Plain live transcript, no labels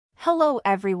Hello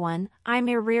everyone, I'm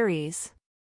Iriris.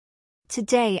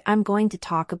 Today I'm going to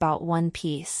talk about One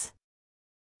Piece.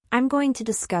 I'm going to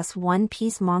discuss One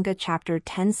Piece manga chapter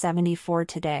 1074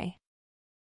 today.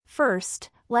 First,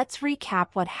 let's recap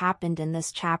what happened in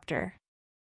this chapter.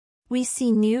 We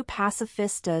see new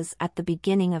pacifistas at the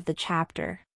beginning of the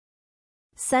chapter.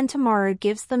 Sentomaru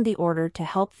gives them the order to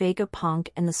help Vegapunk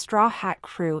and the Straw Hat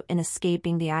crew in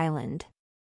escaping the island.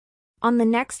 On the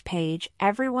next page,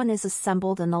 everyone is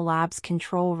assembled in the lab's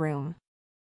control room.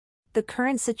 The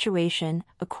current situation,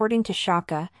 according to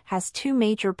Shaka, has two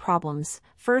major problems.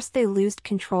 First, they lose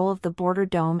control of the border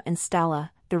dome and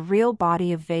Stella, the real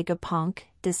body of Vegapunk,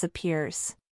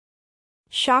 disappears.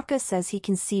 Shaka says he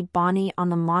can see Bonnie on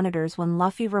the monitors when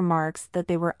Luffy remarks that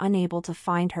they were unable to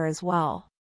find her as well.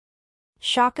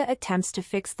 Shaka attempts to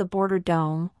fix the border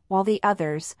dome, while the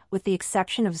others, with the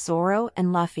exception of Zoro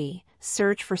and Luffy,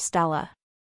 search for Stella.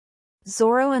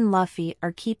 Zoro and Luffy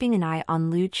are keeping an eye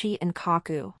on Lucci and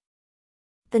Kaku.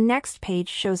 The next page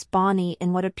shows Bonnie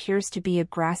in what appears to be a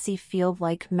grassy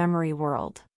field-like memory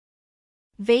world.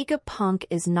 Vegapunk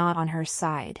is not on her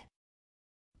side.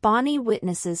 Bonnie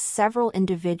witnesses several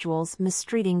individuals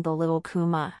mistreating the little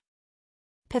Kuma.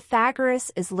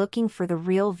 Pythagoras is looking for the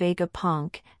real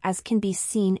Vegapunk, as can be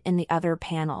seen in the other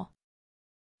panel.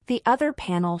 The other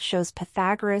panel shows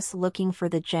Pythagoras looking for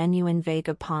the genuine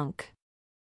Vegapunk.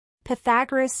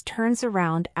 Pythagoras turns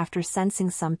around after sensing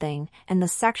something, and the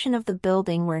section of the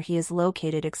building where he is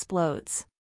located explodes.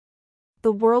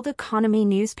 The World Economy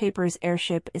newspaper's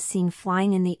airship is seen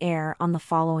flying in the air on the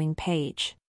following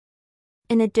page.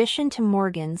 In addition to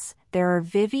Morgan's, there are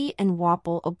Vivi and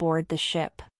Wapol aboard the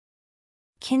ship.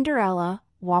 Cinderella,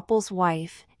 Wapol's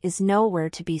wife, is nowhere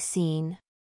to be seen.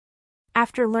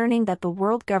 After learning that the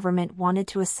world government wanted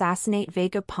to assassinate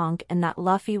Vegapunk and that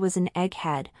Luffy was an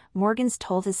egghead, Morgan's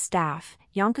told his staff,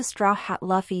 Yonka Straw Hat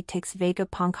Luffy takes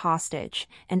Vegapunk hostage,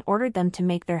 and ordered them to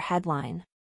make their headline.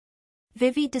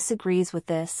 Vivi disagrees with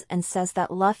this and says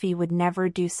that Luffy would never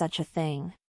do such a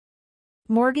thing.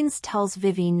 Morgan's tells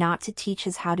Vivi not to teach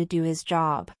us how to do his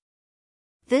job.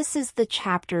 This is the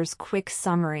chapter's quick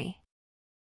summary.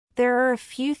 There are a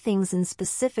few things in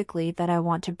specifically that I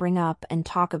want to bring up and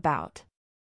talk about.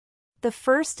 The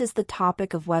first is the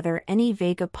topic of whether any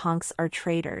Vegapunks are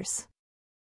traitors.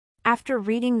 After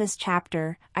reading this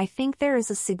chapter, I think there is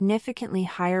a significantly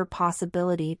higher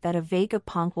possibility that a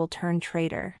Vegapunk will turn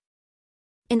traitor.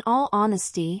 In all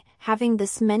honesty, having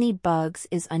this many bugs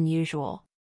is unusual.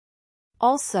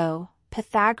 Also,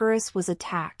 Pythagoras was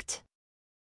attacked.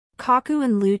 Kaku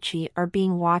and Lucci are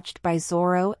being watched by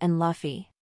Zoro and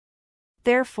Luffy.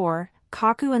 Therefore,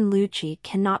 Kaku and Lucci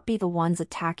cannot be the ones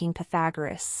attacking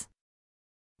Pythagoras.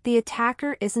 The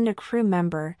attacker isn't a crew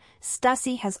member.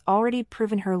 Stussy has already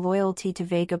proven her loyalty to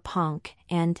Vegapunk,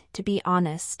 and, to be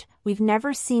honest, we've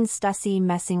never seen Stussy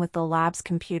messing with the lab's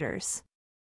computers.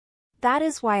 That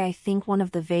is why I think one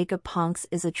of the Vegapunks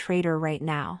is a traitor right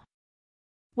now.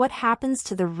 What happens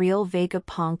to the real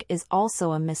Vegapunk is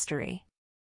also a mystery.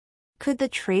 Could the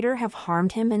traitor have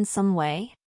harmed him in some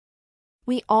way?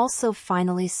 We also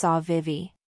finally saw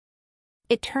Vivi.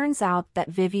 It turns out that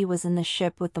Vivi was in the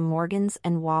ship with the Morgans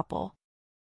and Wapol.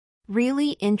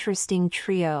 Really interesting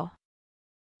trio.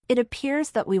 It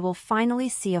appears that we will finally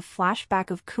see a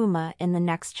flashback of Kuma in the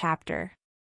next chapter.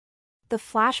 The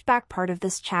flashback part of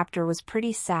this chapter was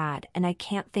pretty sad and I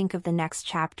can't think of the next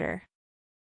chapter.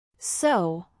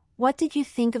 So, what did you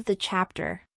think of the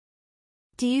chapter?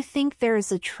 Do you think there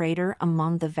is a traitor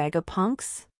among the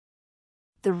Vegapunks?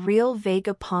 The real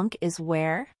Vegapunk is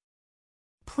where?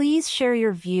 Please share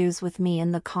your views with me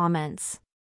in the comments.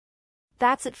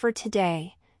 That's it for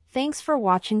today. Thanks for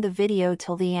watching the video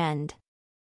till the end.